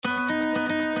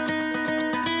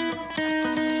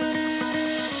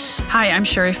Hi, I'm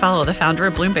Sherry Fallow, the founder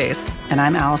of Bloombase. And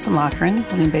I'm Allison Lochran,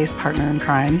 Bloombase partner in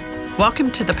crime. Welcome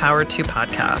to the Power 2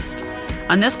 podcast.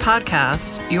 On this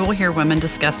podcast, you will hear women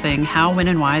discussing how, when,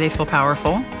 and why they feel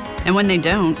powerful, and when they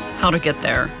don't, how to get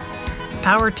there.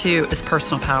 Power 2 is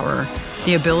personal power,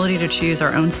 the ability to choose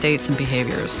our own states and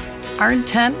behaviors. Our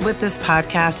intent with this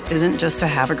podcast isn't just to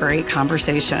have a great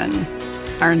conversation.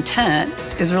 Our intent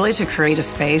is really to create a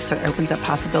space that opens up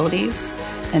possibilities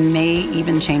and may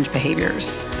even change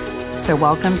behaviors. So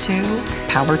welcome to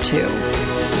Power 2.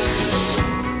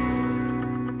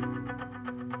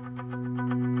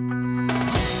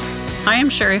 I am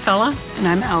Sherry Fallow. And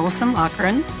I'm Allison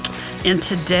Lochran. And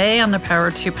today on the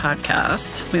Power 2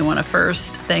 podcast, we want to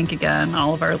first thank again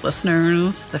all of our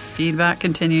listeners. The feedback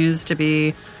continues to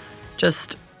be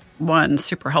just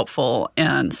super helpful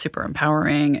and super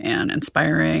empowering and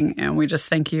inspiring. And we just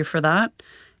thank you for that.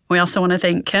 We also want to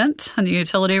thank Kent in the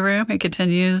utility room, who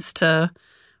continues to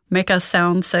make us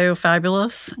sound so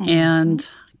fabulous and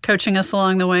coaching us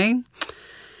along the way.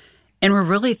 And we're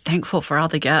really thankful for all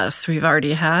the guests we've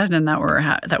already had and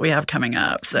that we have coming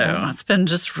up. So it's been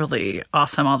just really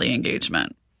awesome, all the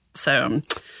engagement. So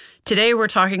today we're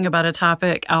talking about a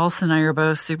topic Allison and I are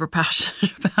both super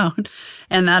passionate about,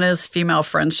 and that is female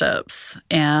friendships.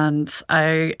 And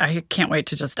I can't wait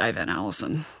to just dive in,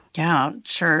 Allison. Yeah,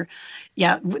 sure.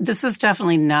 Yeah, this is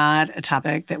definitely not a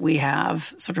topic that we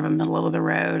have sort of a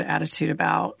middle-of-the-road attitude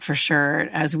about, for sure.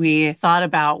 As we thought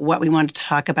about what we wanted to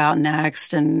talk about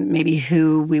next and maybe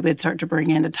who we would start to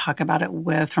bring in to talk about it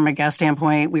with from a guest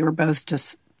standpoint, we were both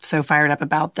just so fired up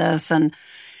about this. And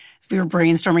we were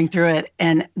brainstorming through it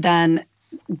and then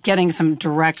getting some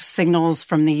direct signals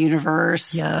from the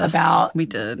universe about we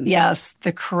did. Yes,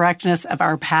 the correctness of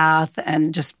our path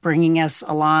and just bringing us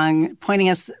along, pointing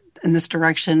us in this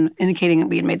direction, indicating that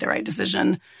we had made the right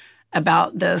decision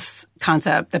about this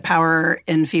concept, the power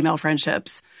in female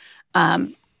friendships.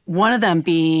 One of them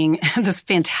being this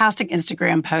fantastic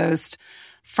Instagram post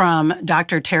from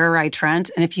Dr. Tara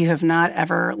Wright-Trent. And if you have not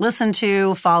ever listened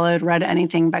to, followed, read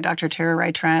anything by Dr. Tara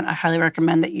Wright-Trent, I highly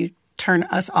recommend that you turn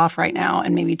us off right now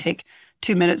and maybe take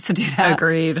 2 minutes to do that.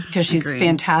 Agreed. Because she's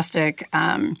fantastic.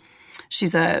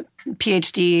 She's a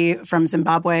PhD from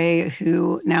Zimbabwe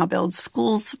who now builds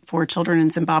schools for children in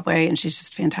Zimbabwe, and she's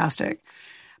just fantastic.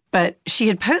 But she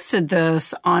had posted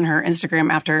this on her Instagram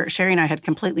after Sherry and I had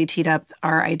completely teed up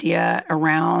our idea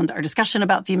around our discussion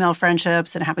about female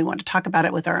friendships and how we want to talk about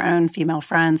it with our own female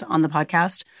friends on the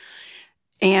podcast.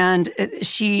 And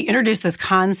she introduced this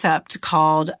concept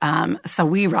called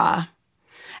Sawira.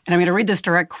 And I'm going to read this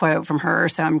direct quote from her,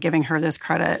 so I'm giving her this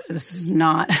credit. This is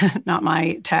not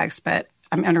my text, but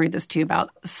I'm going to read this to you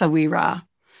about Sawira.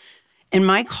 In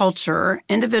my culture,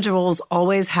 individuals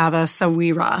always have a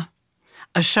Sawira,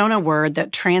 a Shona word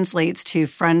that translates to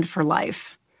friend for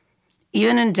life.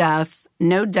 Even in death,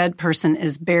 no dead person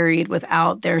is buried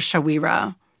without their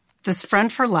Shawira. This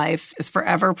friend for life is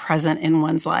forever present in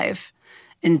one's life.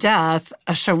 In death,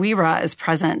 a Shawira is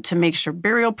present to make sure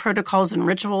burial protocols and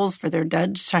rituals for their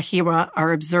dead Shahira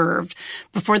are observed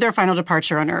before their final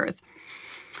departure on earth.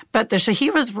 But the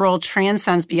Shahira's role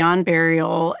transcends beyond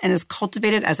burial and is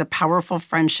cultivated as a powerful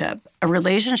friendship, a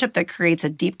relationship that creates a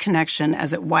deep connection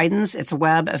as it widens its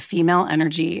web of female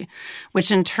energy,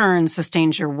 which in turn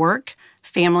sustains your work,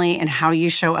 family, and how you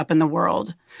show up in the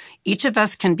world. Each of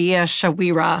us can be a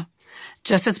Shawira,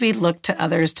 just as we look to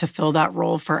others to fill that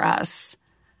role for us.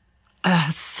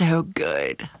 So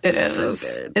good. It is. So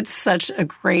good. It's such a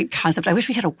great concept. I wish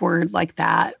we had a word like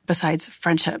that besides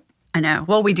friendship. I know.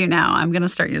 Well, we do now. I'm going to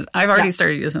start using I've already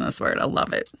started using this word. I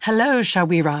love it. Hello,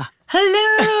 Shawira.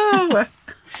 Hello.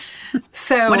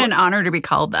 So what an honor to be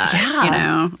called that. Yeah. You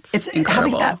know, it's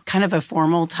incredible. Having that kind of a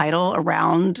formal title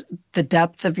around the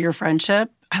depth of your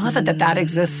friendship. I love it that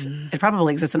exists. It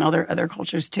probably exists in other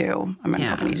cultures too. I'm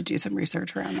going to need to do some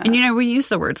research around that. And you know, we use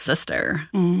the word sister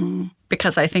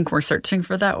because I think we're searching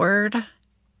for that word.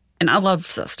 And I love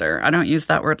sister. I don't use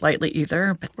that word lightly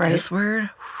either, but this word,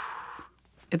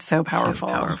 it's so powerful.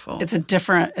 So powerful.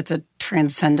 It's a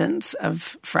transcendence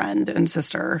of friend and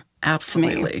sister.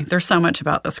 Absolutely. To me. There's so much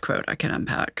about this quote I can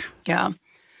unpack. Yeah.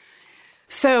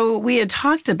 So we had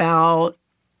talked about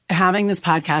having this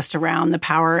podcast around the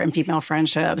power in female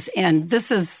friendships. And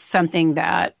this is something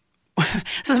that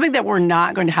we're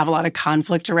not going to have a lot of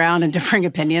conflict around and differing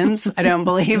opinions, I don't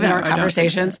believe, in our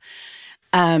conversations.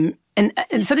 And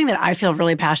something that I feel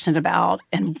really passionate about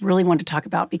and really want to talk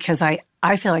about because I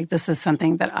feel like this is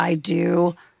something that I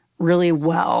do really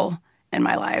well in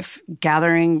my life,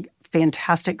 gathering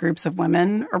fantastic groups of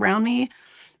women around me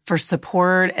for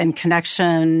support and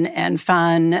connection and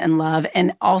fun and love,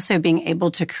 and also being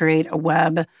able to create a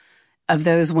web of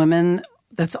those women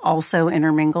that's also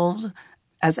intermingled,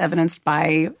 as evidenced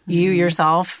by you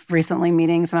yourself recently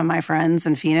meeting some of my friends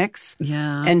in Phoenix.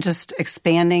 Yeah. And just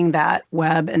expanding that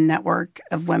web and network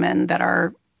of women that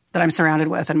I'm surrounded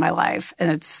with in my life. And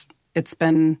it's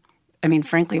been, I mean,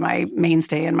 frankly, my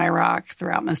mainstay and my rock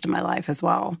throughout most of my life as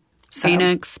well. So,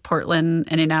 Phoenix, Portland,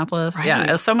 Indianapolis. Right. Yeah,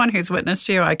 as someone who's witnessed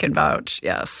you, I can vouch,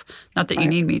 yes. Not that you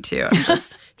need me to. I'm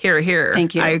just here.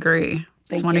 Thank you. I agree.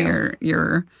 It's one you. of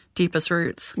your deepest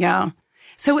roots. Yeah.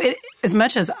 So as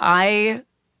much as I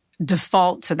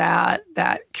default to that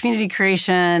community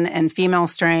creation and female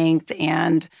strength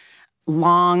and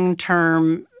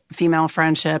long-term female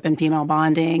friendship and female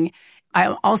bonding,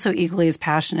 I'm also equally as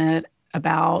passionate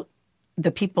about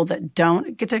the people that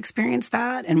don't get to experience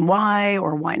that and why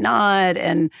or why not,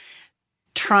 and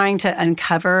trying to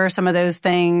uncover some of those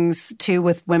things too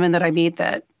with women that I meet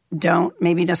that don't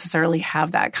maybe necessarily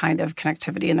have that kind of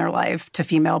connectivity in their life to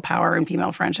female power and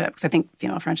female friendship, because I think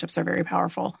female friendships are very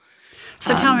powerful.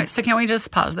 So tell me, can we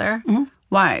just pause there? Mm-hmm.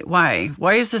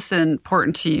 Why is this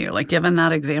important to you? Like, given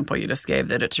that example you just gave,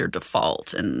 that it's your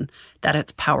default and that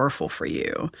it's powerful for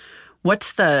you,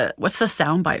 what's the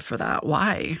soundbite for that?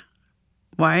 Why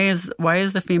is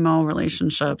the female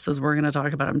relationships, as we're going to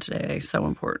talk about them today, so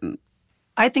important?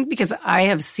 I think because I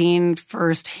have seen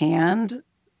firsthand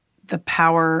the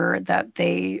power that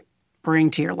they bring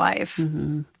to your life,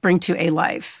 bring to a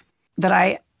life.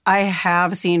 That I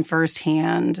have seen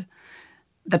firsthand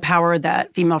the power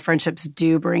that female friendships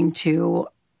do bring to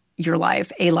your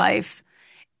life, a life.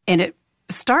 And it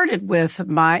started with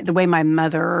the way my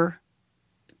mother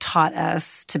taught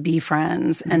us to be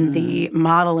friends and the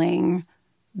modeling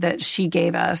that she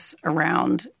gave us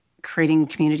around creating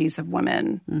communities of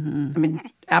women. I mean,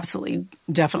 absolutely,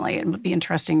 definitely. It would be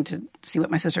interesting to see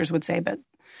what my sisters would say, but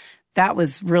that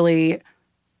was really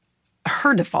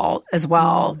her default as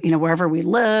well. You know, wherever we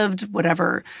lived,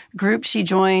 whatever group she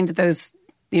joined, those,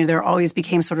 you know, there always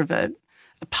became sort of a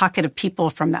pocket of people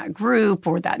from that group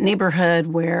or that neighborhood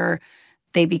where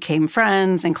they became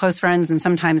friends and close friends. And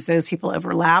sometimes those people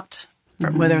overlapped,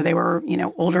 whether they were, you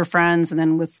know, older friends and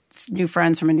then with new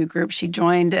friends from a new group she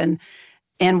joined.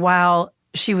 And while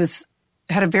she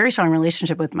had a very strong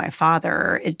relationship with my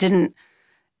father, it didn't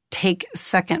take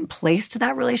second place to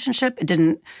that relationship. It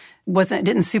didn't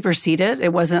supersede it.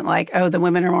 It wasn't like, oh, the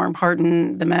women are more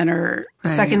important, the men are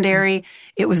secondary.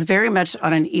 It was very much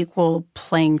on an equal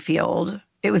playing field.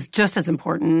 It was just as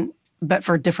important, but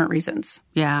for different reasons.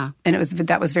 Yeah. And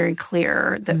that was very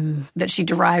clear that she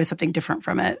derived something different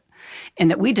from it. And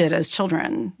that we did as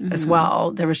children as well.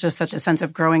 There was just such a sense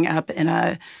of growing up in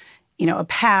a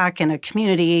pack and a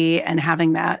community and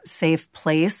having that safe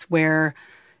place where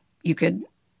you could,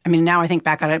 I mean, now I think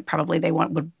back on it, probably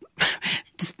would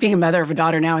just being a mother of a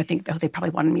daughter now, I think they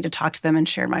probably wanted me to talk to them and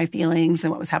share my feelings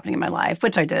and what was happening in my life,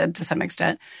 which I did to some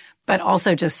extent, but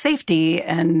also just safety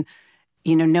and,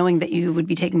 you know, knowing that you would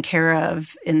be taken care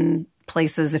of in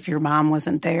places if your mom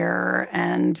wasn't there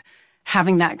and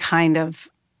having that kind of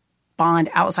bond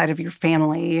outside of your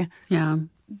family. Yeah.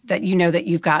 That you know that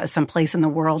you've got some place in the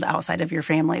world outside of your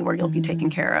family where you'll be taken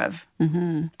care of.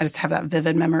 I just have that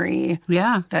vivid memory.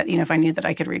 Yeah. That, you know, if I knew that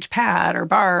I could reach Pat or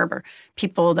Barb or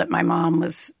people that my mom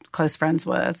was close friends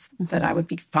with, that I would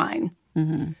be fine.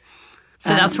 So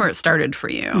that's where it started for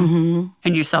you.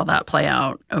 And you saw that play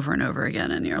out over and over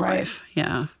again in your life.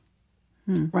 Yeah.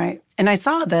 Right. And I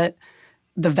saw that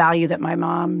the value that my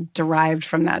mom derived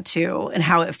from that too and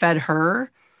how it fed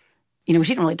her. You know,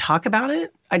 she didn't really talk about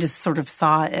it. I just sort of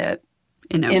saw it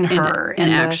in her. In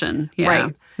action. Yeah.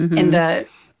 Right. And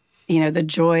the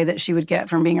joy that she would get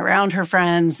from being around her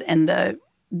friends and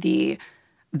the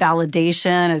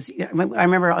validation. I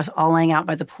remember us all laying out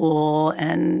by the pool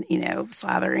and, you know,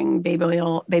 slathering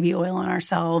baby oil on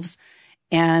ourselves.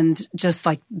 And just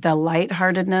like the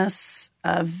lightheartedness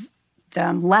of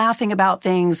them laughing about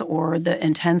things or the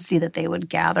intensity that they would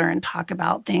gather and talk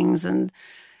about things and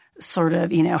sort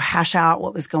of, you know, hash out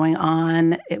what was going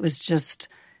on. It was just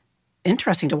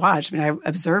interesting to watch. I mean, I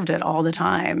observed it all the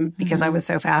time because I was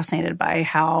so fascinated by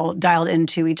how dialed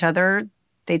into each other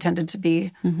they tended to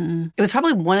be. It was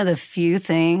probably one of the few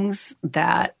things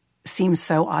that seemed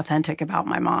so authentic about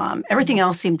my mom. Everything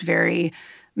else seemed very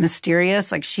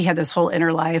mysterious. Like she had this whole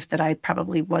inner life that I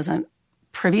probably wasn't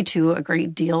privy to a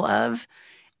great deal of,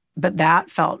 but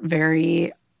that felt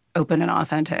very open and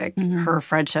authentic. Her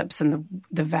friendships and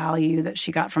the value that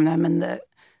she got from them and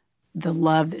the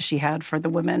love that she had for the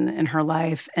women in her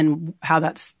life and how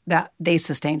that they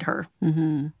sustained her.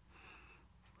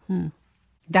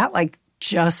 That like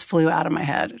just flew out of my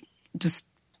head. Just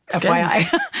FYI.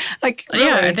 Like, really,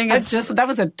 yeah, I think that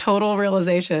was a total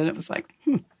realization. It was like,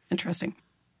 Interesting.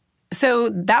 So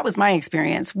that was my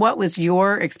experience. What was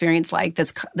your experience like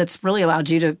that's really allowed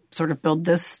you to sort of build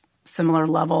this similar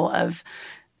level of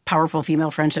powerful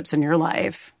female friendships in your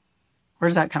life? Where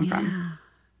does that come from?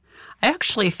 I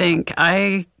actually think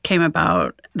I came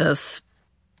about this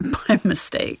by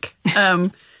mistake.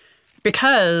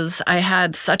 Because I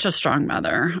had such a strong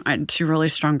mother. I had 2 really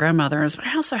strong grandmothers, but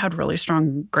I also had really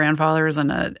strong grandfathers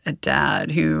and a dad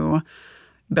who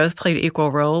both played equal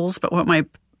roles, but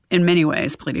in many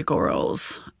ways played equal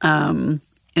roles in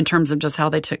terms of just how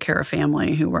they took care of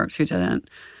family, who worked, who didn't.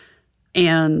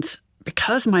 And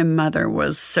because my mother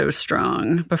was so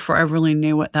strong before I really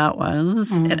knew what that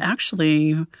was, it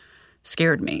actually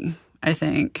scared me, I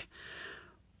think,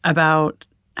 about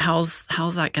how's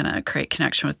that going to create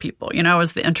connection with people? I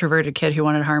was the introverted kid who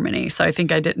wanted harmony. So I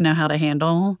think I didn't know how to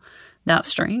handle that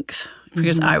strength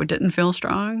because I didn't feel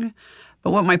strong.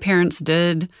 But what my parents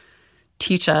did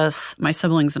teach us, my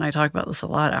siblings and I talk about this a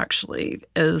lot actually,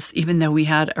 is even though we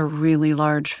had a really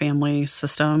large family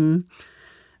system,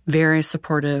 very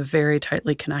supportive, very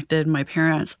tightly connected, my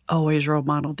parents always role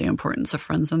modeled the importance of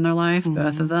friends in their life,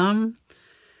 both of them.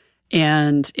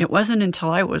 And it wasn't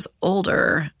until I was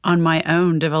older on my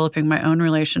own, developing my own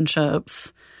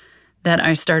relationships, that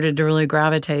I started to really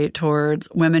gravitate towards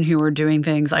women who were doing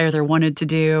things I either wanted to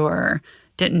do or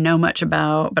didn't know much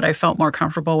about, but I felt more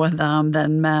comfortable with them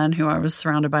than men who I was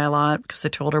surrounded by a lot because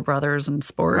of 2 older brothers and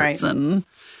sports and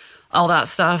all that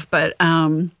stuff. But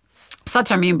so that's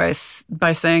what I mean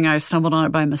by saying I stumbled on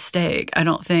it by mistake. I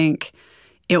don't think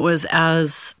it was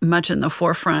as much in the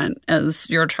forefront as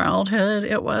your childhood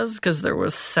it was because there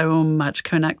was so much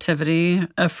connectivity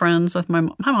of friends with my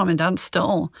mom and dad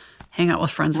still hang out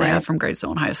with friends they had from grade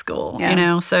school and high school,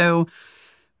 So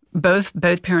both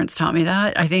parents taught me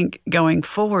that. I think going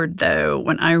forward, though,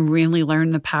 when I really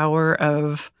learned the power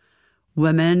of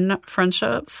women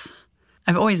friendships,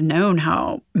 I've always known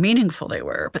how meaningful they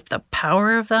were, but the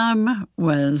power of them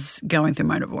was going through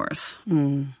my divorce.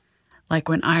 Like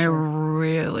when I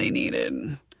really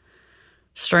needed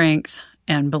strength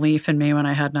and belief in me when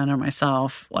I had none of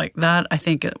myself, like that, I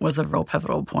think it was a real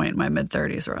pivotal point in my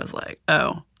mid-30s where I was like,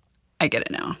 oh, I get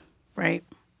it now. Right.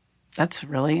 That's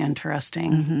really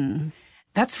interesting.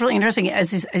 That's really interesting.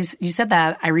 As you said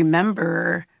that, I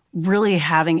remember really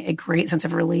having a great sense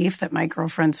of relief that my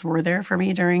girlfriends were there for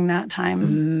me during that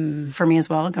time, for me as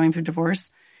well, going through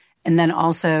divorce. And then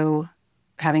also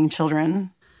having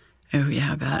children. Oh,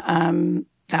 yeah, I bet.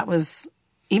 That was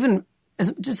even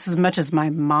just as much as my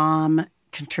mom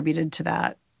contributed to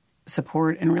that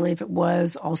support and relief, it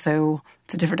was also,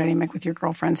 it's a different dynamic with your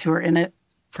girlfriends who are in it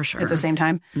for sure at the same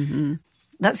time.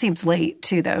 That seems late,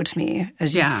 too, though, to me,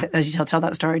 as you tell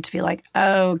that story, to be like,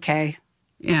 oh, okay.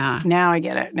 Yeah. Now I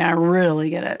get it. Now I really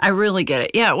get it. I really get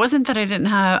it. Yeah, it wasn't that I didn't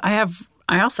have –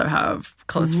 I also have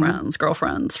close friends,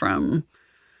 girlfriends from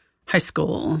high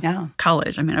school,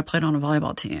 college. I mean, I played on a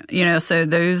volleyball team, so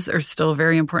those are still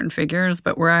very important figures.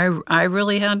 But where I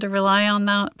really had to rely on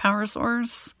that power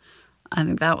source, I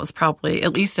think that was probably,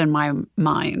 at least in my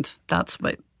mind, that's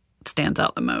what stands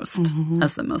out the most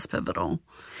as the most pivotal.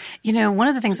 One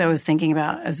of the things I was thinking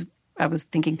about as I was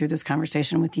thinking through this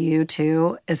conversation with you,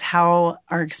 too, is how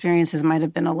our experiences might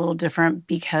have been a little different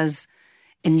because,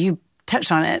 and you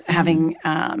touched on it, having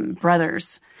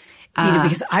brothers,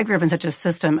 because I grew up in such a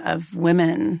system of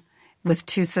women with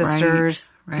 2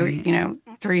 sisters, right.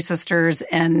 3 sisters,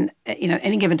 and, at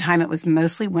any given time it was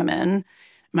mostly women.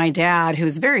 My dad, who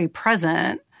was very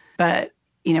present, but,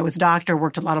 was a doctor,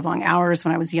 worked a lot of long hours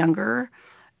when I was younger,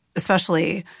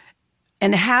 especially,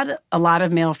 and had a lot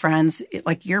of male friends,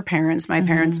 like your parents. My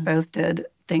parents both did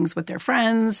things with their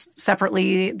friends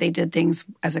separately. They did things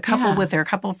as a couple with their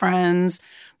couple friends.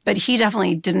 But he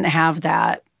definitely didn't have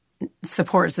that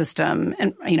support system.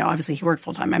 And, obviously he worked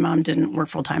full-time. My mom didn't work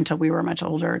full-time till we were much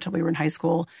older, till we were in high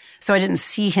school. So I didn't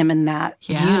see him in that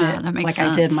unit like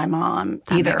sense. I did my mom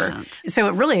either. So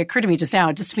it really occurred to me just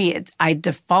now, just to me, I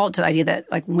default to the idea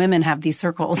that like women have these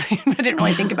circles. I didn't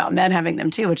really think about men having them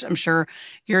too, which I'm sure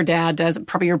your dad does.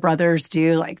 Probably your brothers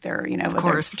do. Like they're,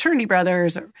 whether it's fraternity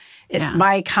brothers.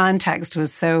 My context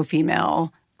was so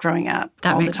female growing up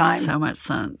all the time. That makes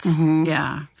so much sense.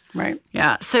 Yeah. Right.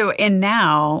 Yeah. So, and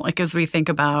now, like, as we think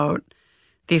about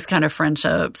these kind of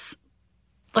friendships,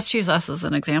 let's use us as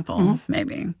an example,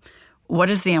 maybe. What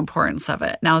is the importance of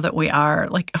it now that we are,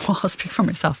 like, well, I'll speak for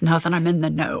myself, now that I'm in the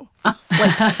know.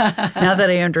 Now that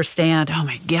I understand, oh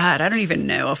my God, I don't even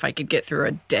know if I could get through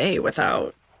a day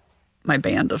without my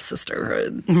band of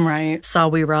sisterhood. Right.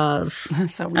 Sawi Raz,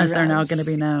 as they're now going to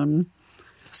be known.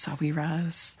 Sawi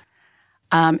Raz.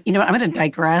 You know, I'm going to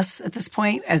digress at this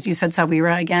point. As you said,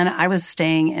 Sawira again. I was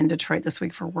staying in Detroit this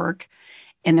week for work,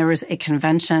 and there was a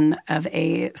convention of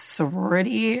a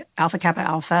sorority, Alpha Kappa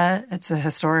Alpha. It's a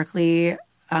historically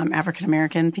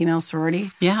African-American female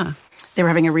sorority. Yeah. They were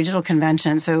having a regional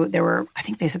convention. So I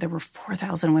think they said there were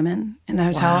 4,000 women in the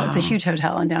hotel. Wow. It's a huge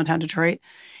hotel in downtown Detroit.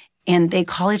 And they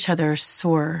call each other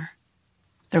Sor.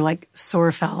 They're like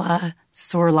Sor Fella,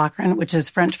 Sor Lochran, which is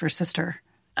French for sister.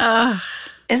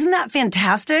 Isn't that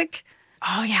fantastic?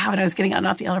 Oh, yeah. When I was getting on and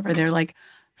off the elevator, they're like,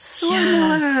 Sor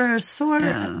Miller, Sor.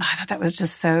 Yeah. I thought that was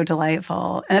just so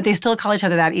delightful. And that they still call each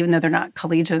other that, even though they're not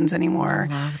collegians anymore.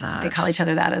 I love that. They call each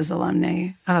other that as alumni.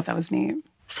 I thought that was neat.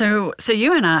 So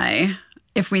you and I,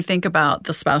 if we think about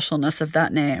the specialness of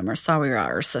that name, or Sawira,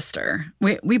 or sister,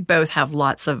 we both have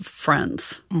lots of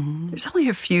friends. Mm-hmm. There's only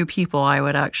a few people I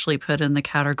would actually put in the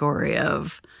category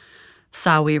of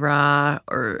Sawira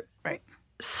or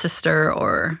sister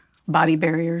or body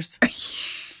barriers.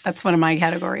 That's one of my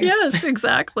categories. Yes,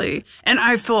 exactly. And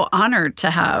I feel honored to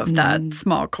have that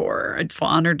small core. I'd feel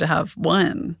honored to have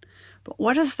one. But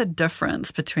what is the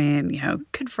difference between,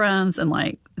 good friends and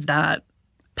like that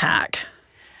pack?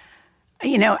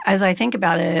 As I think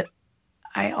about it,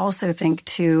 I also think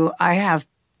too, I have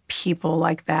people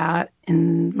like that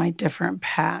in my different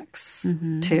packs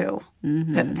too.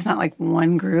 Mm-hmm. That it's not like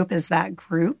one group is that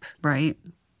group. Right.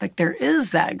 Like there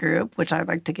is that group, which I'd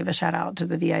like to give a shout out to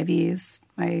the VIVs,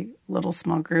 my little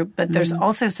small group. But there's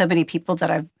also so many people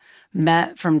that I've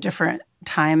met from different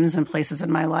times and places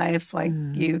in my life, like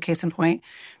you, case in point,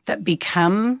 that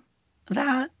become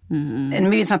that. Mm-hmm. And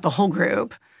maybe it's not the whole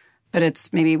group, but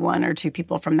it's maybe one or two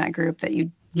people from that group that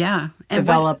you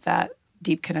develop that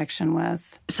deep connection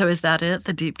with. So is that it,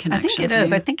 the deep connection? I think it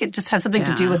is. I think it just has something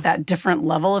to do with that different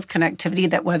level of connectivity,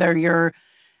 that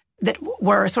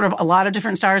where sort of a lot of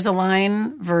different stars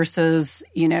align versus,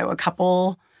 a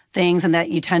couple things, and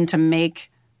that you tend to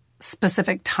make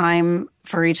specific time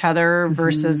for each other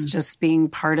versus just being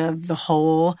part of the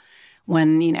whole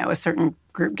when, a certain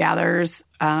group gathers,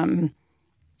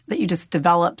 that you just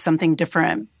develop something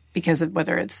different because of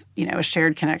whether it's, a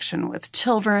shared connection with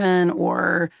children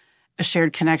or a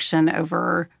shared connection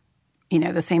over,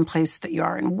 the same place that you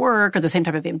are in work, or the same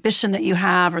type of ambition that you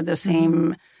have, or the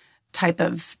same type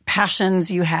of passions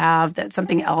you have, that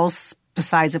something else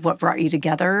besides of what brought you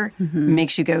together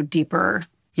makes you go deeper.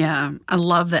 Yeah. I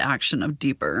love the action of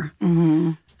deeper.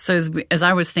 Mm-hmm. So as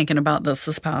I was thinking about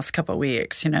this past couple of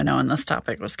weeks, knowing this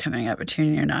topic was coming up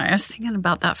between you and I was thinking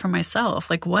about that for myself.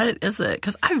 Like, what is it?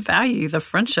 Because I value the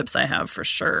friendships I have for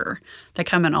sure. They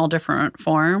come in all different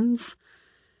forms.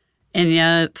 And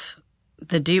yet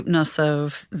the deepness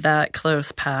of that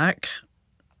close pack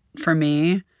for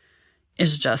me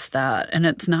is just that. And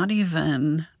it's not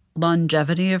even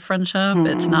longevity of friendship. Mm-hmm.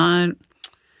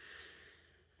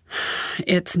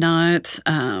 It's not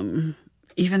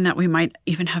even that we might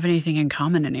even have anything in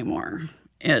common anymore.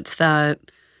 It's that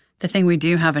the thing we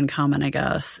do have in common, I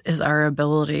guess, is our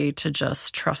ability to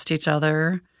just trust each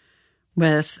other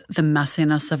with the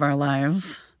messiness of our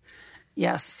lives.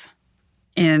 Yes.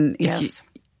 And if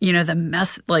the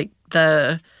mess,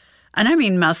 and I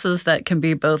mean messes that can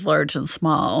be both large and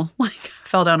small. Like, I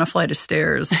fell down a flight of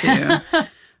stairs too.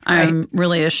 I'm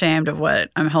really ashamed of what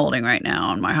I'm holding right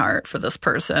now in my heart for this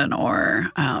person.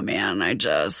 Or, oh man, I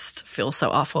just feel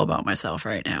so awful about myself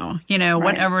right now.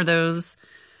 Whatever those.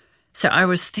 So I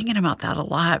was thinking about that a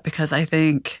lot, because I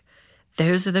think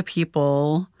those are the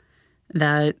people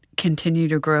that continue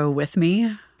to grow with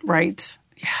me. Right.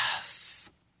 Yes.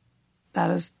 I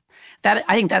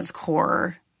think that's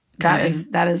core.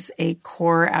 That is a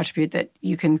core attribute that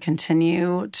you can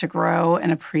continue to grow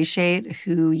and appreciate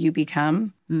who you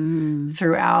become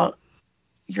throughout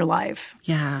your life.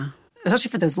 Yeah. Especially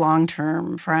for those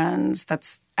long-term friends,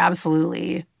 that's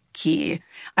absolutely key.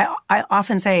 I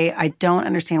often say I don't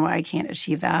understand why I can't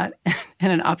achieve that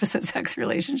in an opposite-sex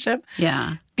relationship.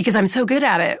 Yeah. Because I'm so good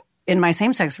at it in my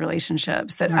same-sex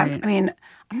relationships that, I'm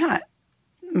not,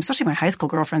 especially my high school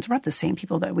girlfriends, we're not the same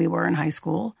people that we were in high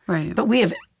school. Right. But we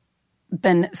have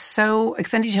been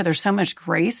extending each other so much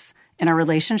grace in our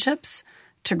relationships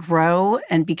to grow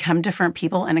and become different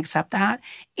people and accept that.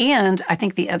 And I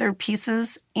think the other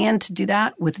pieces, and to do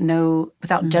that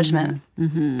without judgment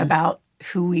about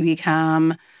who we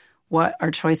become, what our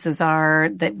choices are,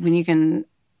 that when you can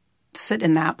sit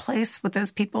in that place with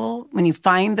those people, when you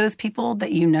find those people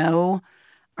that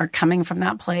are coming from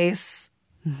that place,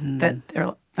 that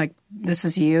they're like, this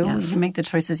is you. Yes. You make the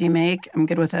choices you make. I'm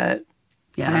good with it.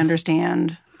 Yeah. I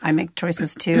understand. I make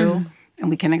choices too. And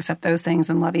we can accept those things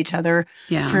and love each other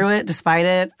through it, despite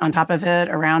it, on top of it,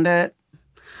 around it.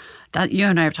 That you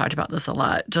and I have talked about this a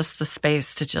lot, just the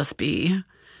space to just be,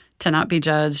 to not be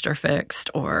judged or fixed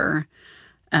or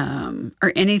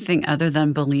anything other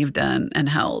than believed in and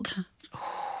held.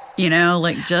 You know,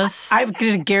 like just... I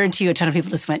guarantee you a ton of people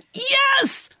just went,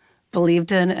 yes!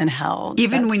 Believed in and held.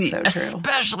 Even that's when you, so true.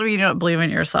 especially when you don't believe in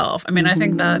yourself. I mean, I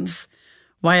think that's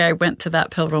why I went to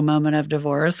that pivotal moment of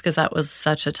divorce, because that was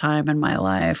such a time in my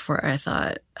life where I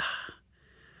thought,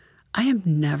 I am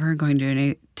never going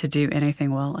to do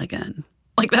anything well again.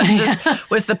 Like that's just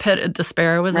was the pit of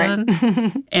despair I was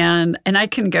in. And I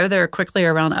can go there quickly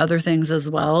around other things as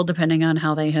well, depending on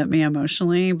how they hit me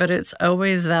emotionally. But it's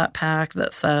always that pack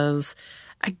that says,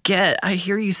 I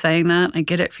hear you saying that. I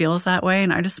get it feels that way.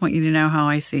 And I just want you to know how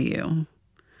I see you,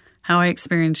 how I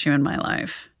experience you in my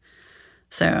life.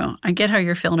 So I get how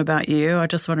you're feeling about you. I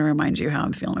just want to remind you how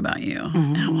I'm feeling about you.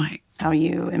 And I'm like, how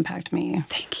you impact me.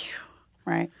 thank you.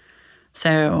 Right.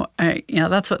 So,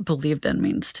 that's what believed in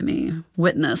means to me.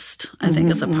 Witnessed, I think,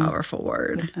 is a powerful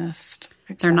word. Witnessed.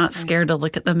 Exactly. They're not scared to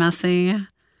look at the messy,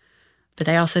 but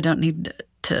they also don't need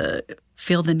to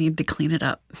feel the need to clean it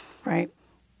up. Right.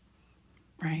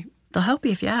 Right. They'll help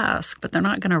you if you ask, but they're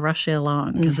not going to rush you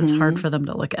along because it's hard for them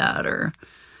to look at. Or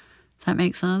does that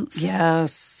make sense?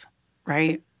 Yes.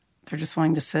 Right. They're just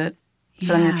wanting to sit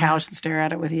on your couch and stare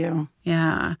at it with you.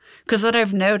 Yeah. Because what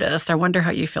I've noticed, I wonder how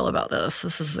you feel about this.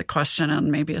 This is a question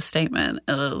and maybe a statement,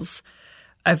 is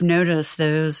I've noticed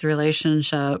those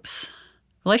relationships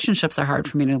are hard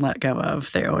for me to let go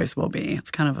of. They always will be. It's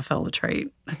kind of a fellow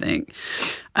trait, I think.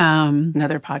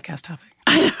 Another podcast topic.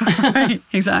 I know, right?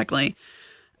 Exactly.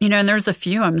 And there's a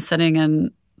few I'm sitting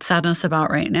in sadness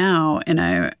about right now, and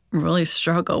I really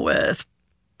struggle with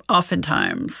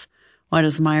oftentimes. What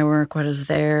is my work? What is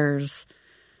theirs?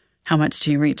 How much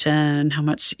do you reach in? How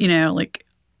much, like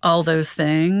all those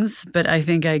things. But I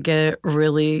think I get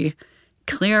really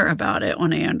clear about it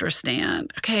when I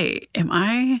understand, okay, am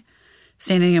I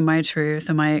standing in my truth?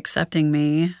 Am I accepting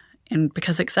me? And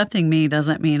because accepting me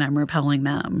doesn't mean I'm repelling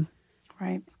them.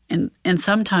 Right. And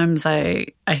sometimes I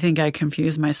think I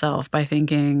confuse myself by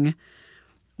thinking,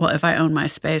 well, if I own my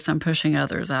space, I'm pushing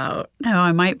others out. No,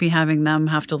 I might be having them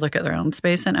have to look at their own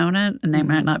space and own it, and they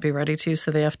might not be ready to,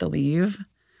 so they have to leave.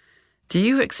 Do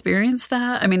you experience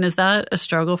that? I mean, is that a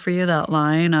struggle for you, that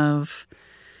line of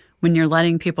when you're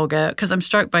letting people go? Because I'm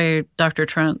struck by Dr.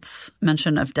 Trent's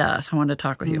mention of death. I wanted to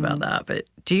talk with you about that. But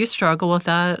do you struggle with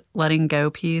that letting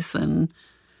go piece and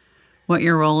what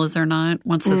your role is or not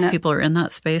once those people are in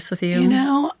that space with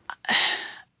you?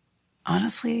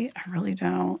 Honestly, I really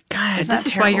don't. God, this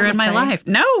is why you're in my life.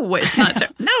 No, it's not.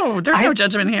 No, there's no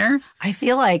judgment here. I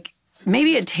feel like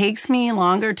maybe it takes me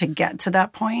longer to get to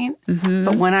that point,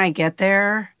 but when I get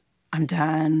there, I'm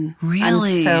done.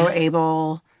 Really? I'm so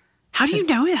able. How do you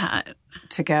know that?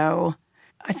 To go.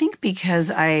 I think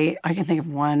because I can think of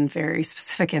one very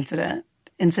specific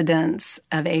incidents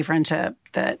of a friendship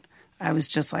that I was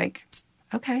just like,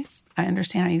 okay, I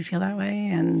understand how you feel that way,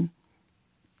 and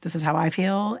this is how I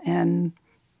feel, and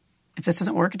if this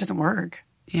doesn't work, it doesn't work.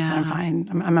 Yeah, and I'm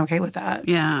fine. I'm okay with that.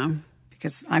 Yeah,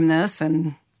 because I'm this,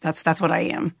 and that's what I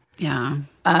am. Yeah.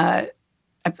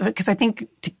 Because I think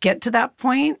to get to that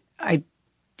point, I,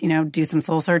 do some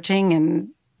soul searching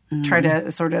and try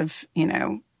to sort of,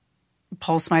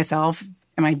 pulse myself.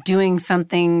 Am I doing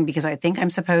something because I think I'm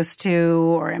supposed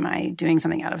to, or am I doing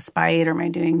something out of spite, or am I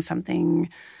doing something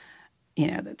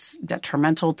that's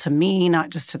detrimental to me, not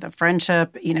just to the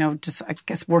friendship, just, I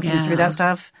guess, working through that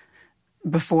stuff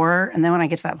before. And then when I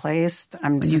get to that place,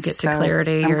 when you get to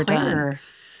clarity, you're clear. Done.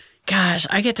 Gosh,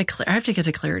 I have to get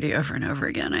to clarity over and over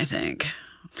again, I think.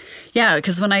 Yeah,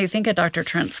 because when I think of Dr.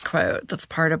 Trent's quote, that's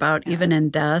part about even in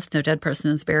death, no dead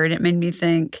person is buried, it made me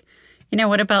think,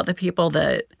 what about the people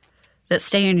that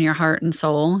stay in your heart and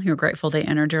soul? You're grateful they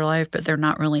entered your life, but they're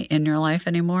not really in your life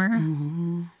anymore.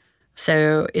 Mm-hmm.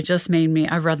 So it just made me,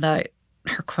 I've read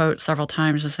her quote several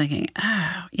times just thinking,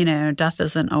 death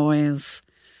isn't always,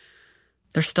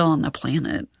 they're still on the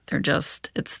planet.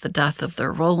 It's the death of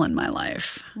their role in my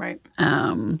life. Right.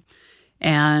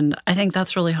 And I think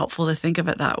that's really helpful to think of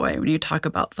it that way when you talk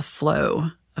about the flow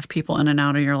of people in and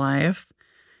out of your life.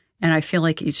 And I feel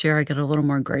like each year I get a little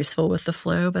more graceful with the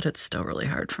flow, but it's still really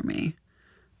hard for me.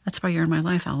 That's why you're in my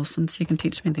life, Allison, so you can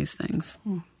teach me these things.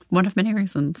 One of many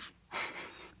reasons.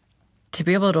 To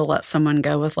be able to let someone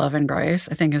go with love and grace,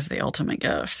 I think, is the ultimate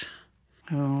gift.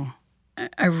 Oh.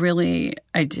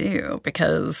 I do,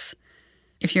 because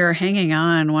if you're hanging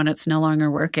on when it's no longer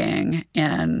working,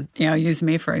 and, use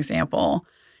me for example,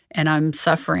 and I'm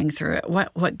suffering through it,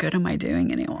 what good am I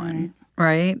doing anyone?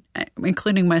 right?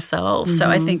 Including myself. So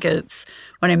I think it's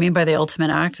what I mean by the ultimate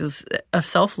act is of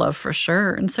self-love for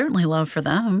sure, and certainly love for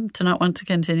them to not want to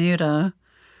continue to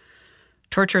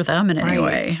torture them in any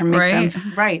way, right?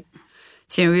 Right.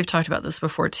 So, we've talked about this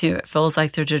before too. It feels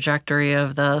like the trajectory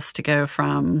of this to go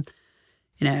from,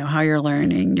 how you're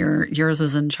learning, yours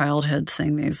was in childhood,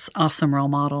 seeing these awesome role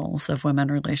models of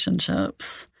women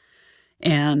relationships,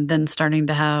 and then starting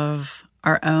to have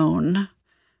our own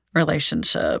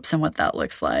relationships and what that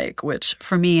looks like, which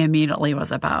for me immediately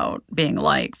was about being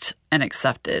liked and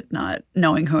accepted, not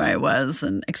knowing who I was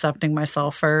and accepting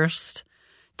myself first,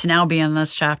 to now be in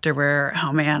this chapter where,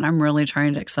 oh man, I'm really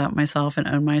trying to accept myself and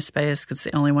own my space because it's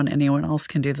the only one anyone else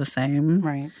can do the same.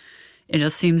 Right. It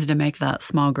just seems to make that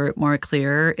small group more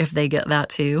clear if they get that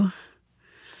too.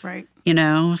 Right.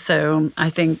 So I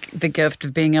think the gift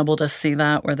of being able to see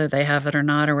that, whether they have it or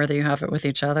not, or whether you have it with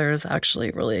each other, is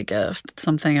actually really a gift. It's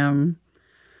something I'm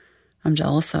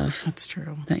jealous of. That's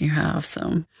true. That you have.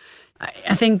 So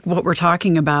I think what we're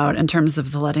talking about in terms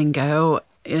of the letting go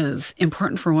is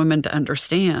important for women to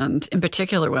understand, in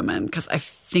particular women, because I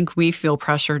think we feel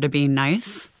pressure to be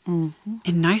nice, and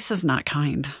nice is not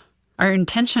kind. Our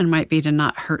intention might be to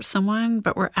not hurt someone,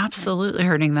 but we're absolutely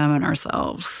hurting them and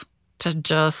ourselves to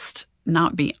just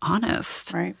not be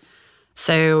honest. Right.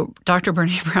 So Dr.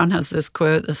 Brené Brown has this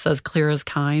quote that says, clear is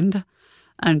kind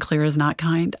and clear is not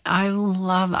kind. I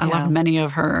love many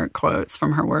of her quotes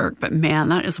from her work, but man,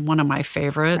 that is one of my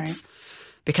favorites. Right.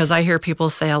 Because I hear people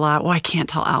say a lot, well, I can't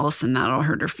tell Allison that'll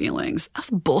hurt her feelings. That's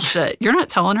bullshit. You're not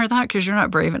telling her that because you're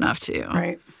not brave enough to.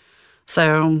 Right.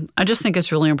 So I just think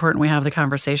it's really important we have the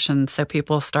conversation so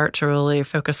people start to really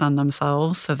focus on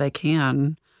themselves so they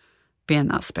can be in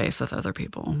that space with other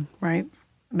people. Right.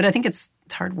 But I think it's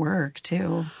hard work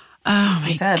too. Oh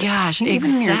my gosh,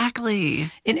 exactly.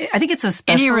 I think it's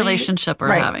especially... Any relationship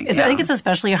we're having. I think it's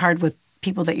especially hard with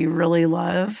people that you really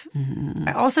love. Mm-hmm.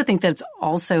 I also think that it's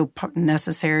also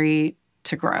necessary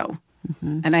to grow.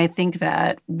 Mm-hmm. And I think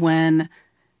that when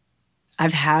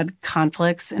I've had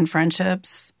conflicts in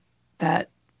friendships, that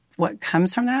what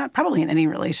comes from that, probably in any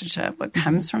relationship, what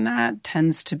comes from that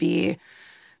tends to be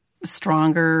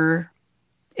stronger.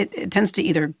 It tends to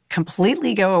either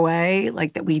completely go away,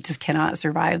 like that we just cannot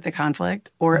survive the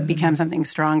conflict, or it becomes something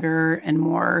stronger and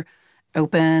more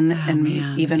open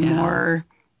more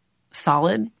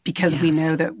solid because we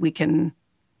know that we can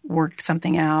work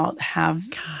something out, have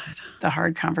the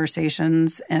hard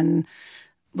conversations, and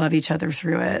love each other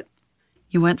through it.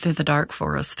 You went through the dark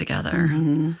forest together.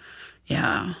 Mm-hmm.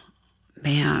 Yeah.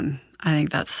 Man, I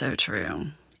think that's so true.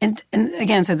 And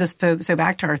again, so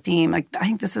back to our theme, like I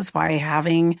think this is why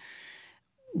having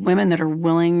women that are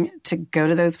willing to go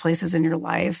to those places in your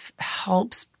life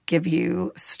helps give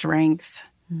you strength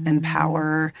and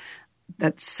power.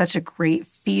 That's such a great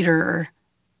feeder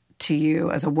to you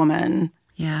as a woman.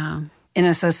 Yeah. In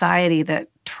a society that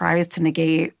tries to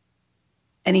negate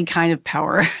any kind of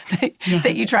power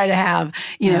that you try to have.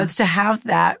 You know, it's to have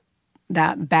that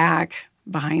back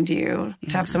behind you,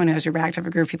 to have someone who has your back, to have a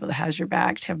group of people that has your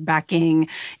back, to have backing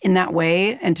in that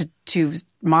way, and to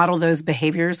model those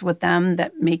behaviors with them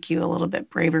that make you a little bit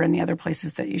braver in the other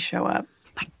places that you show up.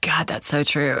 My God, that's so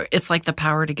true. It's like the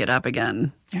power to get up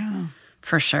again. Yeah.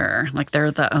 For sure. Like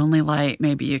they're the only light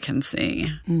maybe you can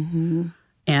see. Mm-hmm.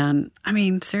 And I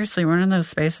mean, seriously, we're in those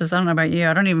spaces. I don't know about you.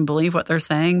 I don't even believe what they're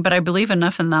saying, but I believe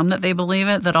enough in them that they believe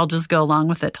it that I'll just go along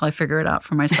with it till I figure it out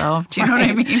for myself. Do you know what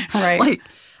I mean? Right. Like,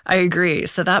 I agree.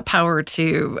 So that power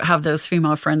to have those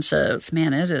female friendships,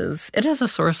 man, it is a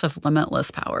source of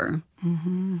limitless power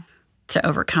to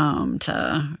overcome,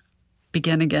 to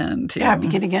begin again.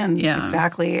 Begin again. Yeah,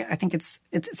 exactly. I think it's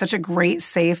such a great,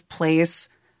 safe place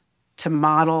to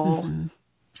model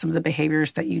some of the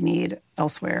behaviors that you need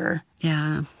elsewhere.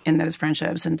 Yeah, in those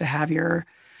friendships, and to have your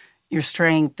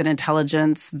strength and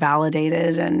intelligence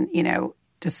validated, and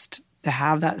just to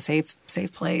have that safe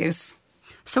place.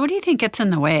 So what do you think gets in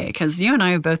the way? Because you and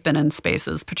I have both been in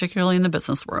spaces, particularly in the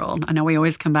business world. I know we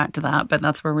always come back to that, but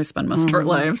that's where we spend most of our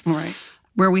lives. Right.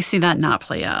 Where we see that not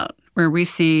play out, where we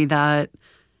see that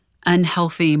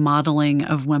unhealthy modeling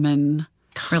of women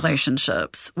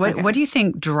relationships. What do you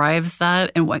think drives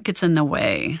that, and what gets in the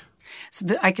way? So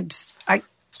I could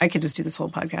just do this whole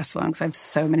podcast long because I have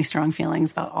so many strong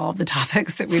feelings about all of the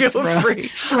topics that we've thrown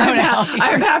out here.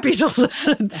 I'm happy to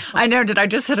listen. I know. Did I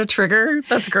just hit a trigger?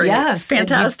 That's great. Yes.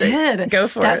 Fantastic. You did. Go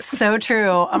for it. That's so true.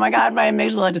 Oh, my God. My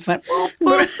amygdala just went boop,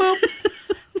 boop,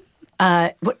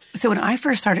 boop. So when I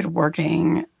first started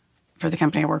working for the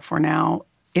company I work for now,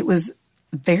 it was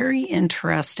very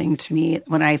interesting to me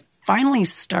when I finally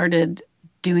started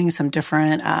doing some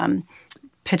different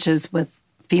pitches with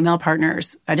female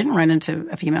partners. I didn't run into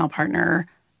a female partner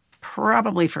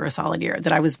probably for a solid year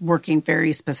that I was working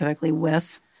very specifically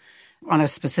with on a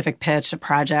specific pitch, a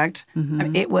project. I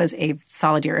mean, it was a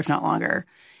solid year, if not longer.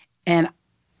 And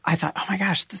I thought, oh my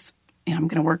gosh, this, I'm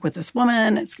going to work with this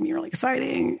woman. It's going to be really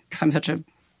exciting because I'm such a,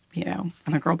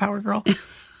 I'm a girl power girl.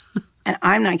 And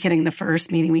I'm not kidding. The first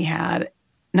meeting we had,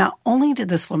 not only did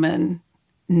this woman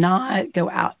not go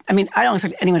out, I mean, I don't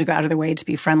expect anyone to go out of their way to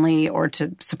be friendly or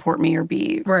to support me or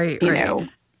be,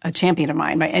 a champion of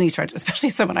mine by any stretch, especially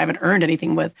someone I haven't earned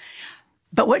anything with.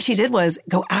 But what she did was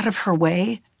go out of her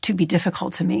way to be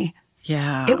difficult to me.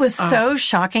 Yeah. It was so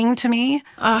shocking to me.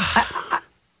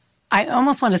 I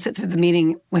almost wanted to sit through the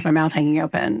meeting with my mouth hanging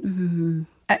open.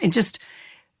 And just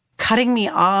cutting me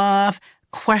off,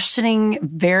 questioning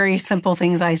very simple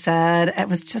things I said. It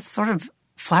was just sort of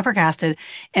flabbergasted.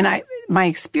 And my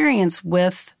experience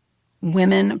with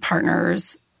women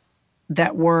partners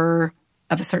that were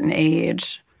of a certain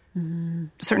age,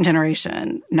 certain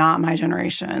generation, not my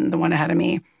generation, the one ahead of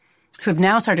me, who have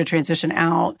now started to transition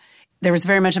out, there was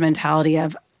very much a mentality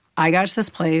of, I got to this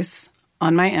place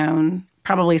on my own,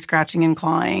 probably scratching and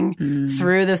clawing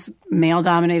through this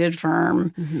male-dominated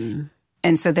firm.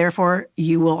 And so therefore,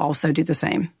 you will also do the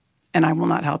same, and I will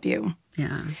not help you.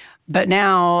 Yeah. But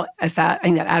now, I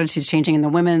think that attitude is changing, and the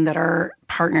women that are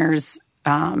partners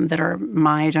that are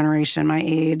my generation, my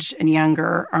age, and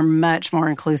younger are much more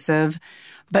inclusive.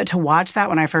 But to watch that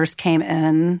when I first came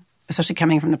in, especially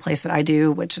coming from the place that I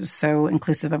do, which is so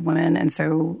inclusive of women and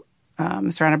so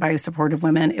surrounded by supportive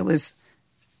women, it was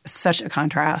such a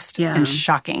contrast and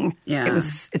shocking. Yeah.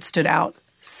 It stood out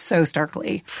so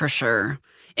starkly. For sure.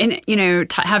 And,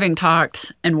 having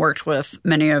talked and worked with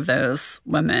many of those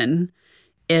women,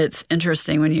 it's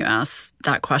interesting when you ask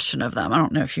that question of them. I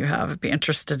don't know if you have. I'd be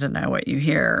interested to know what you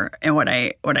hear. And what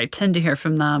I tend to hear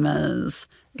from them is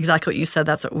exactly what you said.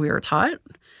 That's what we were taught.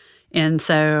 And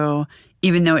so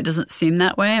even though it doesn't seem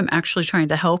that way, I'm actually trying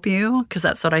to help you because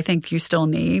that's what I think you still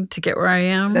need to get where I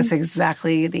am. That's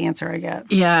exactly the answer I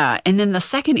get. Yeah. And then the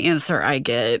second answer I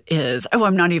get is,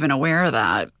 I'm not even aware of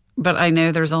that. But I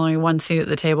know there's only one seat at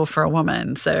the table for a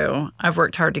woman, so I've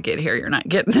worked hard to get here. You're not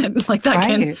getting it. Like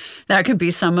that can be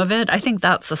some of it. I think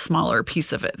that's a smaller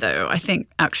piece of it, though. I think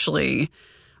actually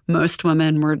most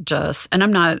women were just, and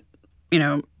I'm not,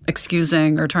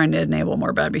 excusing or trying to enable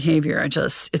more bad behavior.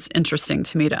 It's interesting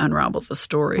to me to unravel the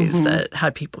stories that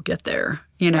had people get there,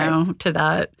 to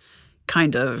that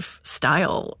kind of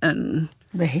style and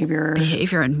behavior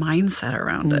and mindset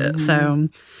around it. So.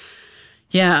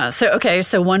 Yeah. So, okay.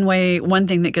 So one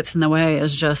thing that gets in the way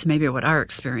is just maybe what our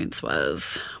experience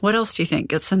was. What else do you think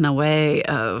gets in the way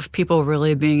of people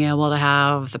really being able to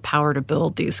have the power to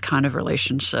build these kind of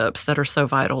relationships that are so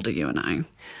vital to you and I?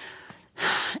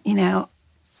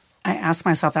 I ask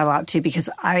myself that a lot too, because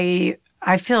I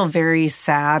feel very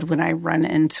sad when I run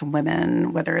into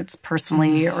women, whether it's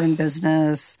personally or in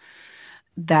business,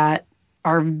 that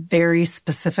are very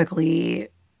specifically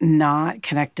not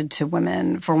connected to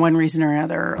women for one reason or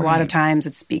another. A lot of times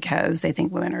it's because they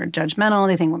think women are judgmental,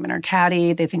 they think women are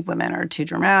catty, they think women are too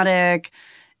dramatic,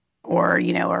 or,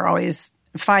 are always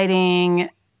fighting.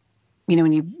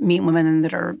 When you meet women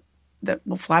that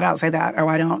will flat out say that,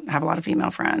 I don't have a lot of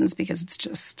female friends because it's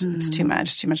just, it's too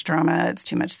much drama, it's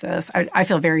too much this. I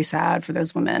feel very sad for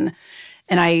those women.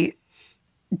 And I,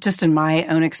 just in my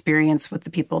own experience with the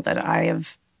people that I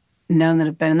have known that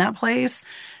have been in that place,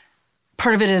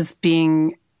 part of it is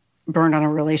being burned on a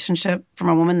relationship from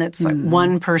a woman that's like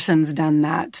one person's done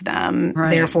that to them. Right.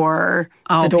 Therefore,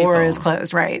 the door is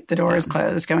closed. Right. The door is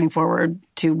closed going forward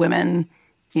to women,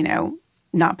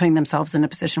 not putting themselves in a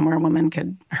position where a woman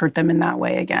could hurt them in that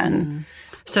way again.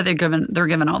 So they're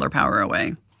giving all their power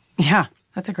away. Yeah.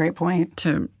 That's a great point.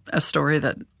 To a story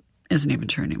that isn't even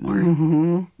true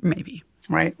anymore. Maybe.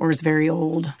 Right. Or is very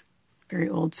old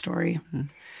story.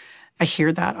 I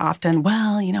hear that often.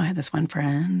 Well, I had this one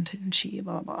friend and she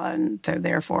blah, blah, blah. And so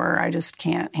therefore I just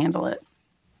can't handle it.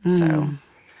 So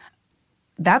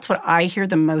that's what I hear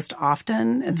the most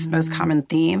often. It's the most common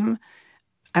theme.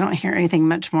 I don't hear anything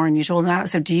much more unusual than that.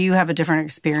 So do you have a different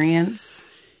experience?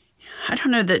 I don't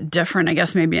know that different. I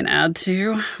guess maybe an add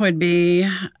to would be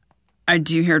I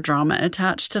do hear drama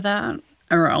attached to that.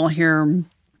 Or I'll hear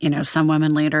some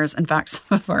women leaders, in fact,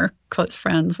 some of our close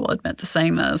friends will admit to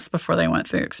saying this before they went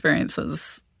through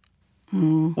experiences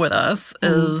with us,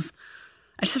 is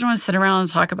I just want to sit around and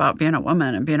talk about being a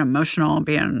woman and being emotional and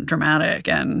being dramatic.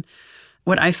 And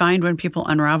what I find when people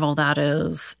unravel that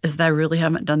is they really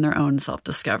haven't done their own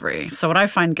self-discovery. So what I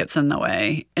find gets in the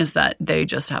way is that they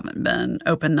just haven't been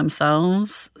open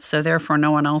themselves. So therefore,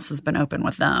 no one else has been open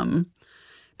with them.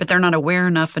 but they're not aware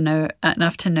enough to know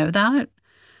that.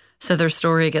 So their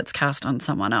story gets cast on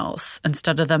someone else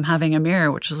instead of them having a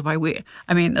mirror, which is why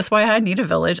that's why I need a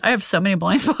village. I have so many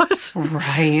blind spots.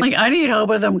 Right. Like, I need help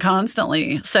with them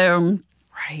constantly. So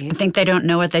I think they don't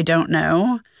know what they don't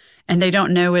know, and they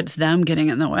don't know it's them getting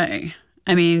in the way.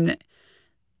 I mean,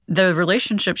 the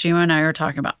relationships you and I are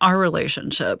talking about, our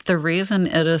relationship, the reason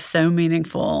it is so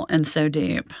meaningful and so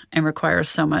deep and requires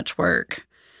so much work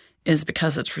is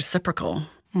because it's reciprocal.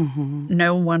 Mm-hmm.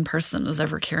 No one person is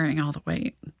ever carrying all the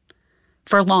weight.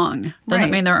 For long.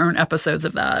 Doesn't mean there aren't episodes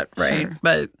of that, right? Sure.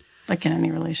 But like in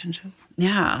any relationship.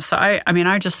 Yeah. So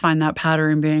I just find that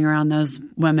pattern being around those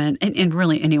women and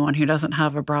really anyone who doesn't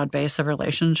have a broad base of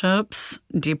relationships,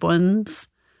 deep ones,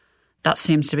 that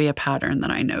seems to be a pattern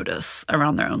that I notice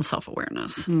around their own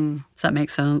self-awareness. Does that make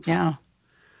sense? Yeah,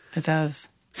 it does.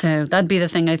 So that'd be the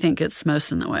thing I think gets most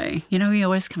in the way. He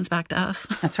always comes back to us.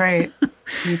 That's right.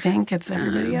 You think it's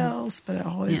everybody else, but it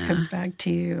always comes back to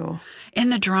you.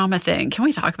 And the drama thing. Can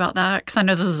we talk about that? Because I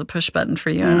know this is a push button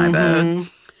for you and I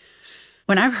both.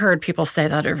 When I've heard people say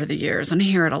that over the years, and I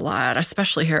hear it a lot, I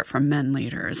especially hear it from men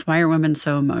leaders. Why are women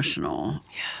so emotional?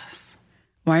 Yes.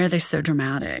 Why are they so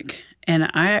dramatic?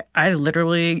 And I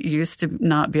literally used to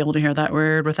not be able to hear that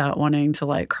word without wanting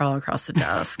to crawl across the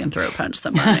desk and throat punch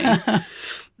somebody.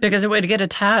 Because it would get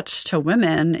attached to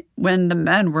women when the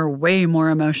men were way more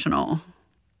emotional.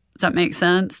 Does that make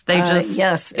sense? They just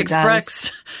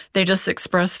They just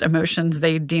expressed emotions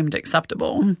they deemed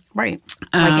acceptable. Right.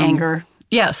 Like anger.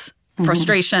 Yes.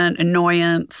 Frustration,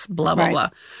 annoyance, blah, blah, blah.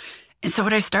 And so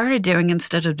what I started doing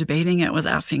instead of debating it was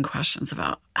asking questions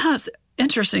about, it's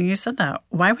interesting you said that.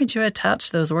 Why would you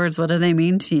attach those words? What do they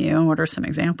mean to you? And what are some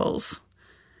examples?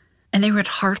 And they would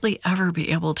hardly ever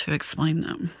be able to explain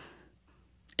them.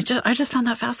 I just found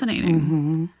that fascinating.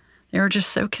 Mm-hmm. They were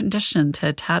just so conditioned to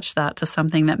attach that to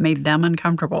something that made them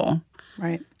uncomfortable.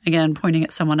 Right. Again, pointing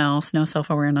at someone else, no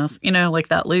self-awareness, like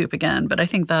that loop again. But I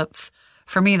think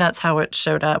for me, that's how it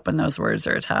showed up when those words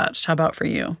are attached. How about for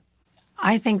you?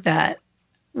 I think that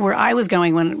where I was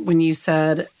going when you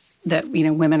said that,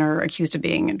 women are accused of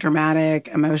being dramatic,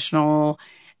 emotional,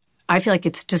 I feel like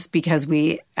it's just because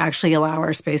we actually allow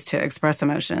our space to express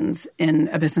emotions in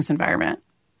a business environment,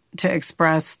 to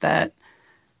express that,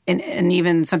 and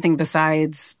even something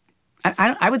besides,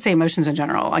 I would say emotions in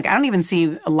general. I don't even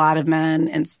see a lot of men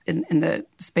in the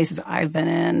spaces I've been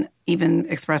in even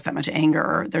express that much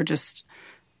anger. They're just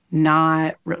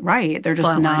not right. They're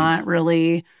just not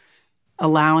really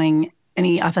allowing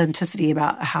any authenticity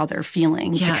about how they're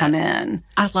feeling to come in.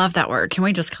 I love that word. Can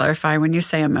we just clarify? When you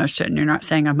say emotion, you're not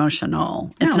saying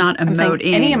emotional. It's not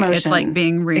emoting. Any emotion. It's like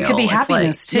being real. It could be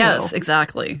happiness, too. Yes,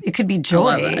 exactly. It could be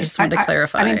joy. I just wanted to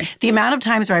clarify. I mean, the amount of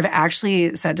times where I've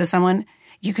actually said to someone,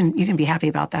 you can be happy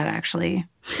about that, actually.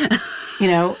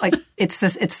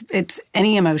 It's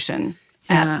any emotion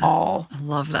at all. I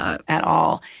love that. At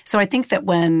all. So I think that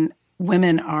when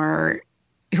women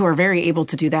who are very able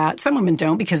to do that. Some women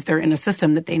don't because they're in a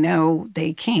system that they know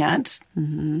they can't,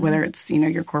 whether it's,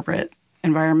 your corporate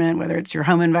environment, whether it's your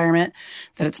home environment,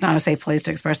 that it's not a safe place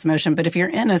to express emotion. But if you're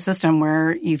in a system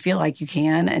where you feel like you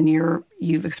can and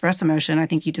you've expressed emotion, I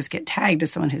think you just get tagged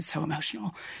as someone who's so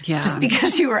emotional. Yeah. Just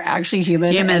because you are actually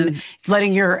human. And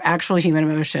letting your actual human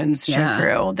emotions show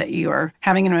through, that you are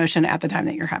having an emotion at the time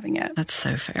that you're having it. That's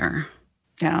so fair.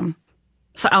 Yeah.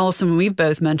 So, Allison, we've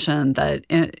both mentioned that,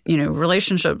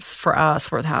 relationships for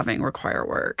us worth having require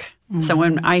work. Mm-hmm. So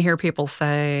when I hear people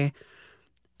say,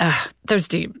 those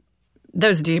deep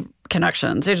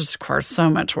connections, they just require so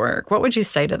much work, what would you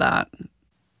say to that?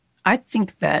 I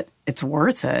think that it's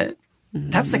worth it.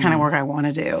 Mm-hmm. That's the kind of work I want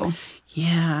to do.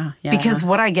 Yeah. Because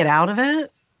what I get out of it,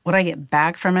 what I get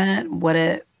back from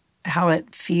it, how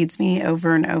it feeds me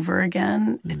over and over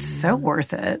again, it's so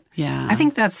worth it. Yeah. I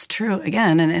think that's true,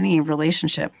 again, in any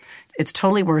relationship. It's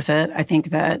totally worth it. I think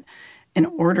that in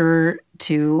order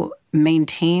to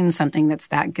maintain something that's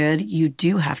that good, you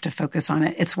do have to focus on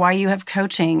it. It's why you have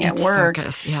coaching at work.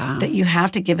 Focus, yeah. That you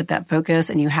have to give it that focus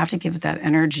and you have to give it that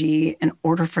energy in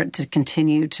order for it to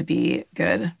continue to be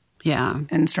good. Yeah.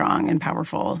 And strong and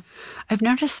powerful. I've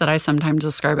noticed that I sometimes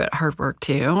describe it hard work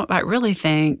too. I really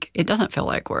think it doesn't feel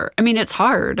like work. I mean, it's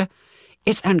hard.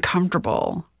 It's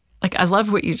uncomfortable. I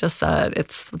love what you just said.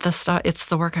 It's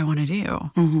the work I want to do.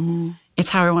 Mm-hmm. It's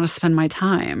how I want to spend my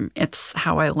time. It's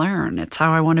how I learn. It's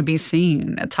how I want to be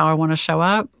seen. It's how I want to show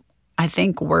up. I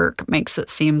think work makes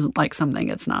it seem like something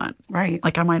it's not. Right.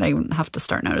 I might even have to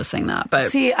start noticing that.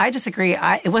 But see, I disagree.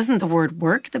 It wasn't the word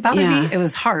work that bothered me. It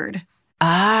was hard. So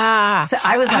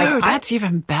I was that's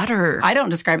even better. I don't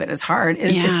describe it as hard.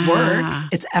 It's work.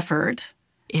 It's effort.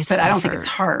 But I don't think it's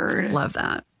hard. Love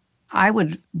that. I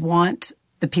would want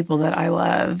the people that I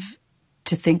love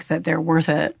to think that they're worth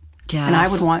it. Yes. And I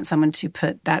would want someone to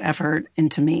put that effort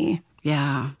into me.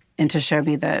 Yeah. And to show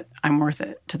me that I'm worth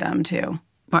it to them too.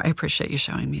 Well, I appreciate you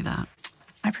showing me that.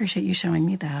 I appreciate you showing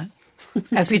me that.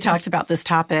 As we talked about this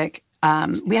topic,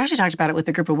 we actually talked about it with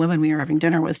a group of women we were having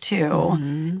dinner with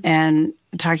too, and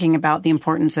talking about the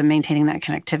importance of maintaining that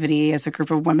connectivity as a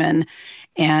group of women.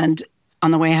 And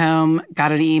on the way home,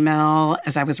 got an email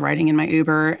as I was riding in my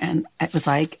Uber, and it was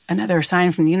like another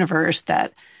sign from the universe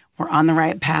that we're on the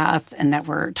right path and that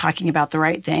we're talking about the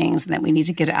right things and that we need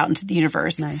to get it out into the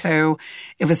universe. Nice. So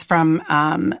it was from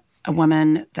a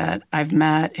woman that I've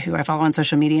met who I follow on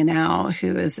social media now,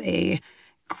 who is a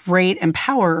great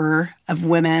empowerer of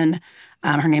women.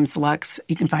 Her name's Lux.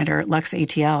 You can find her Lux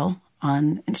ATL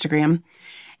on Instagram.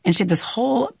 And she had this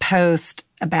whole post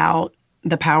about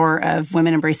the power of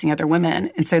women embracing other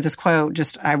women. And so this quote,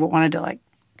 I wanted to like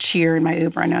cheer in my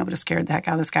Uber. I know I would have scared the heck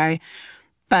out of this guy.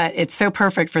 But it's so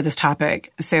perfect for this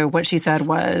topic. So what she said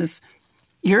was,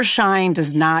 your shine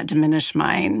does not diminish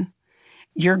mine.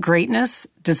 Your greatness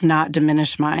does not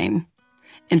diminish mine.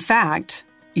 In fact,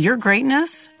 your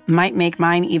greatness might make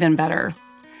mine even better.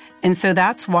 And so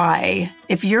that's why,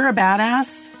 if you're a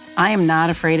badass, I am not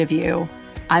afraid of you.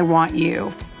 I want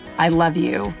you. I love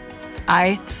you.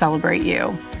 I celebrate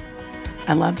you.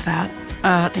 I loved that.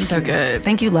 That's so good.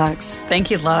 Thank you, Lux. Thank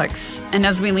you, Lux. And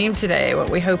as we leave today, what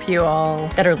we hope you all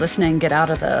that are listening get out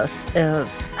of this is,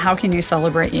 how can you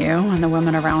celebrate you and the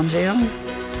women around you?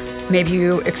 Maybe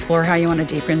you explore how you want to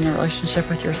deepen the relationship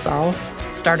with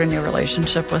yourself, start a new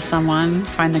relationship with someone,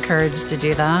 find the courage to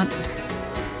do that.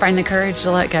 Find the courage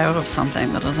to let go of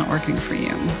something that isn't working for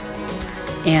you,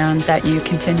 and that you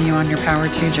continue on your Power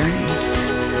 2 journey.